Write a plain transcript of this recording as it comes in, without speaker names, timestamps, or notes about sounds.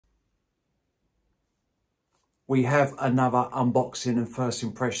we have another unboxing and first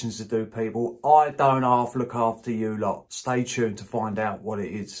impressions to do, people. I don't half look after you lot. Stay tuned to find out what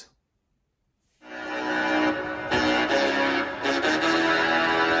it is.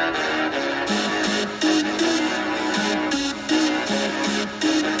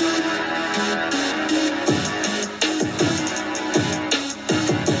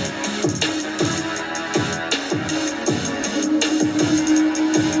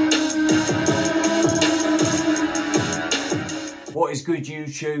 What is good,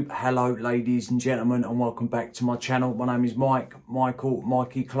 YouTube? Hello ladies and gentlemen, and welcome back to my channel. My name is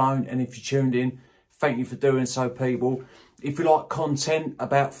Mikey Clone, and if you tuned in, thank you for doing so, people. If you like content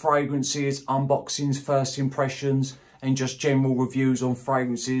about fragrances, unboxings, first impressions and just general reviews on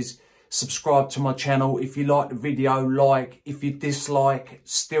fragrances, subscribe to my channel. If you like the video, like. If you dislike,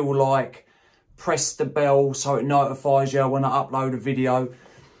 still like. Press the bell so it notifies you when I upload a video.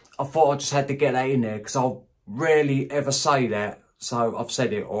 I thought I just had to get that in there because I'll rarely ever say that. So I've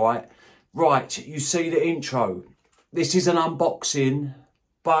said it, all right. Right, you see the intro. This is an unboxing,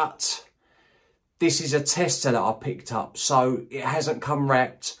 but this is a tester that I picked up. So it hasn't come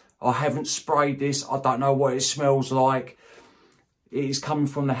wrapped. I haven't sprayed this. I don't know what it smells like. It is coming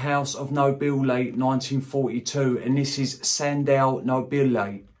from the House of Nobile, 1942. And this is SANDALO Nobile.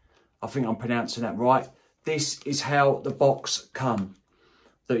 I think I'm pronouncing that right. This is how the box come.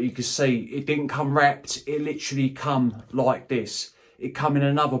 That you can see, it didn't come wrapped, it literally come like this. It come in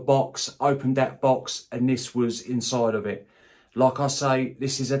another box, opened that box, and this was inside of it. Like I say,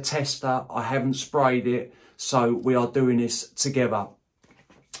 this is a tester. I haven't sprayed it, so we are doing this together.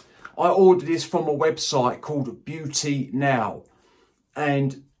 I ordered this from a website called Beauty Now,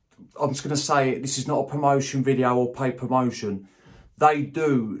 and I'm just going to say it, this is not a promotion video or paid promotion. They've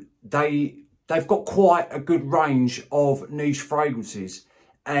got quite a good range of niche fragrances.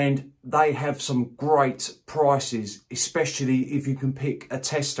 And they have some great prices, especially if you can pick a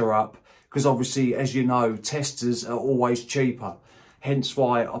tester up. Because obviously, as you know, testers are always cheaper. Hence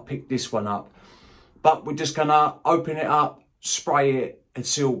why I picked this one up. But we're just going to open it up, spray it and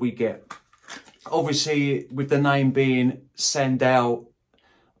see what we get. Obviously, with the name being Sandal,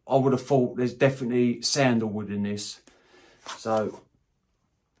 I would have thought there's definitely sandalwood in this. So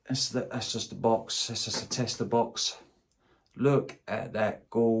that's just the box. That's just a tester box. Look at that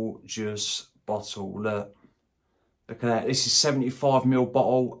gorgeous bottle. Look at that. This is 75ml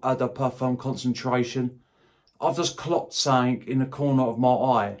bottle, eau de parfum concentration. I've just clocked something in the corner of my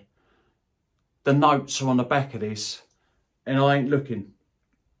eye. The notes are on the back of this, and I ain't looking.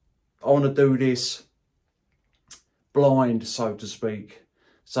 I want to do this blind, so to speak.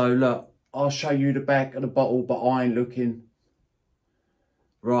 So look, I'll show you the back of the bottle, but I ain't looking.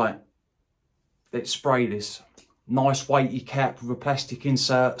 Right, let's spray this. Nice weighty cap with a plastic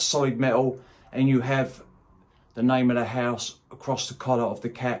insert, solid metal, and you have the name of the house across the collar of the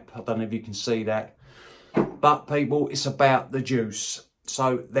cap. I don't know if you can see that. But people, it's about the juice.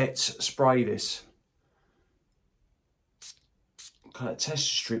 So let's spray this. Okay, that tester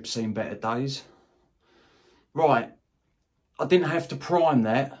strip seen better days. Right, I didn't have to prime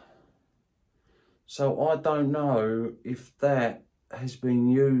that. So I don't know if that has been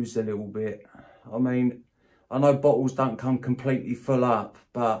used a little bit. I mean, I know bottles don't come completely full up,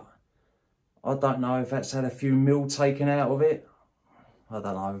 but I don't know if that's had a few mil taken out of it. I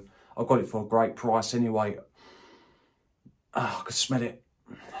don't know. I got it for a great price anyway. Oh, I can smell it.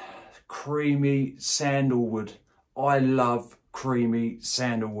 Creamy sandalwood. I love creamy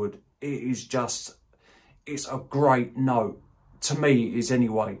sandalwood. It is just, it's a great note. To me, it is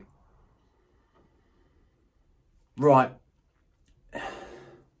anyway. Right.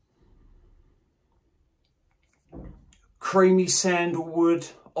 Creamy sandalwood,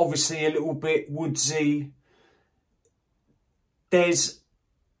 obviously a little bit woodsy. There's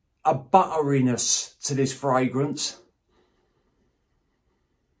a butteriness to this fragrance.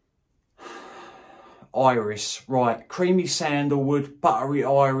 Iris, right, creamy sandalwood, buttery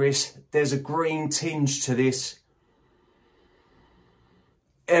iris. There's a green tinge to this.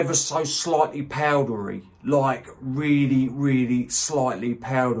 Ever so slightly powdery, like really, really slightly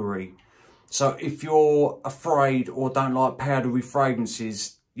powdery. So if you're afraid or don't like powdery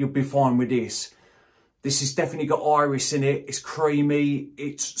fragrances, you'll be fine with this. This has definitely got iris in it. It's creamy,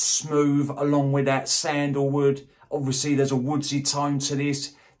 it's smooth along with that sandalwood. Obviously there's a woodsy tone to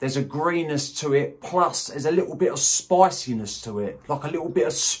this. There's a greenness to it, plus there's a little bit of spiciness to it. Like a little bit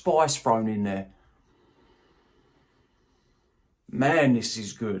of spice thrown in there. Man, this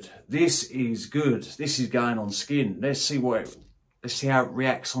is good. This is good. This is going on skin. Let's see how it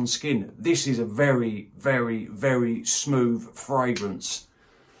reacts on skin. This is a very, very, very smooth fragrance.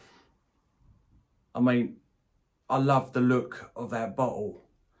 I mean, I love the look of that bottle.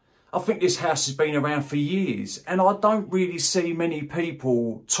 I think this house has been around for years, and I don't really see many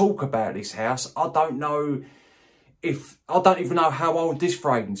people talk about this house. I don't even know how old this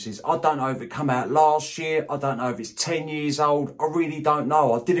fragrance is. I don't know if it came out last year. I don't know if it's 10 years old. I really don't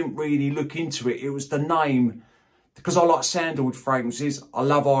know. I didn't really look into it. It was the name, because I like sandalwood fragrances. I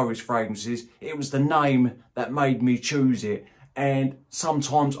love Irish fragrances. It was the name that made me choose it. And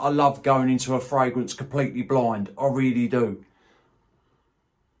sometimes I love going into a fragrance completely blind. I really do.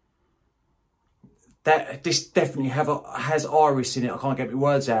 This definitely has iris in it. I can't get my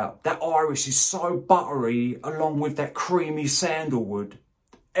words out. That iris is so buttery, along with that creamy sandalwood.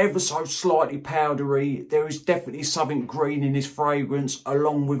 Ever so slightly powdery. There is definitely something green in this fragrance,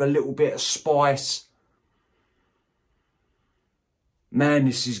 along with a little bit of spice. Man,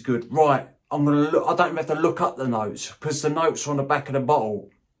 this is good. Right, I'm going to look. I don't even have to look up the notes, because the notes are on the back of the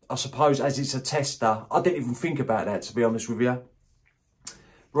bottle. I suppose as it's a tester. I didn't even think about that, to be honest with you.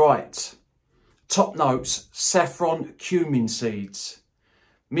 Right. Top notes, saffron, cumin seeds.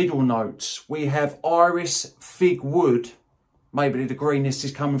 Middle notes, we have iris, fig wood. Maybe the greenness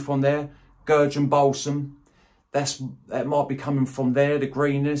is coming from there. Gurgeon balsam. That might be coming from there, the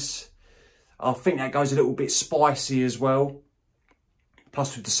greenness. I think that goes a little bit spicy as well.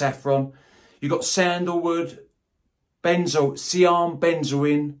 Plus with the saffron. You've got sandalwood, cyan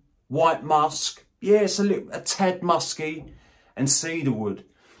benzoin, white musk. Yeah, it's a tad musky. And cedarwood.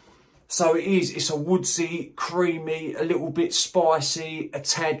 So it's a woodsy, creamy, a little bit spicy, a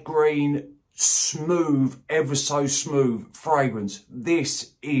tad green, smooth, ever so smooth fragrance.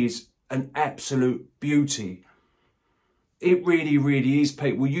 This is an absolute beauty. It really, really is,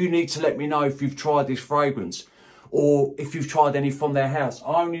 people. You need to let me know if you've tried this fragrance or if you've tried any from their house.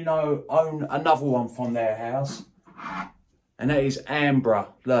 I own another one from their house, and that is Ambra.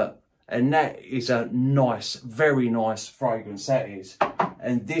 Look, and that is a nice, very nice fragrance, that is.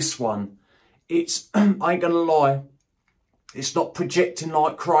 And this one, it's, I ain't gonna lie, it's not projecting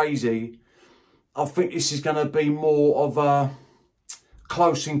like crazy. I think this is gonna be more of a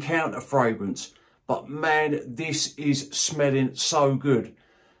close encounter fragrance. But man, this is smelling so good.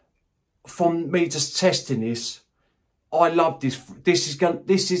 From me just testing this, I love this. This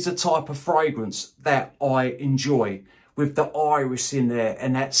is the type of fragrance that I enjoy. With the iris in there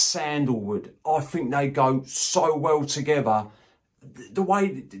and that sandalwood. I think they go so well together. The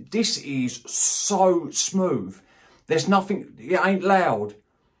way this is so smooth. There's nothing, it ain't loud.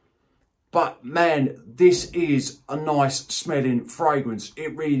 But man, this is a nice smelling fragrance.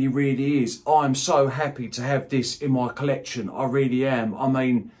 It really, really is. I'm so happy to have this in my collection. I really am. I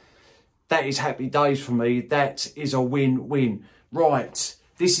mean, that is happy days for me. That is a win-win. Right,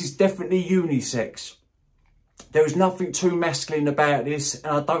 this is definitely unisex. There is nothing too masculine about this,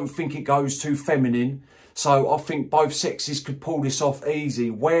 and I don't think it goes too feminine. So I think both sexes could pull this off easy.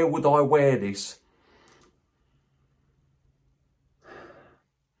 Where would I wear this?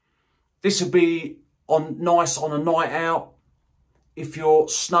 This would be nice on a night out. If you're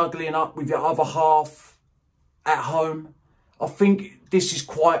snuggling up with your other half at home. I think this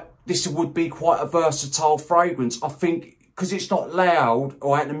would be quite a versatile fragrance. I think because it's not loud,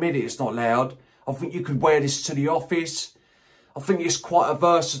 or at the minute it's not loud, I think you could wear this to the office. I think it's quite a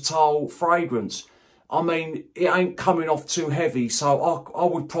versatile fragrance. I mean, it ain't coming off too heavy, so I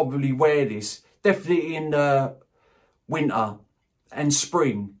would probably wear this. Definitely in winter and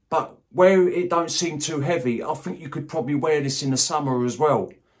spring. But where it don't seem too heavy, I think you could probably wear this in the summer as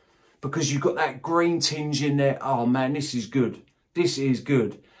well. Because you've got that green tinge in there. Oh man, this is good. This is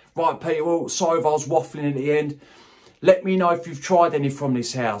good. Right, people, sorry if I was waffling at the end. Let me know if you've tried any from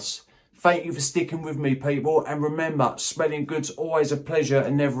this house. Thank you for sticking with me, people. And remember, smelling good's always a pleasure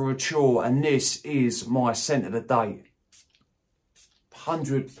and never a chore. And this is my scent of the day.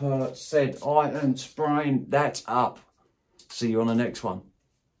 100%. I am spraying that up. See you on the next one.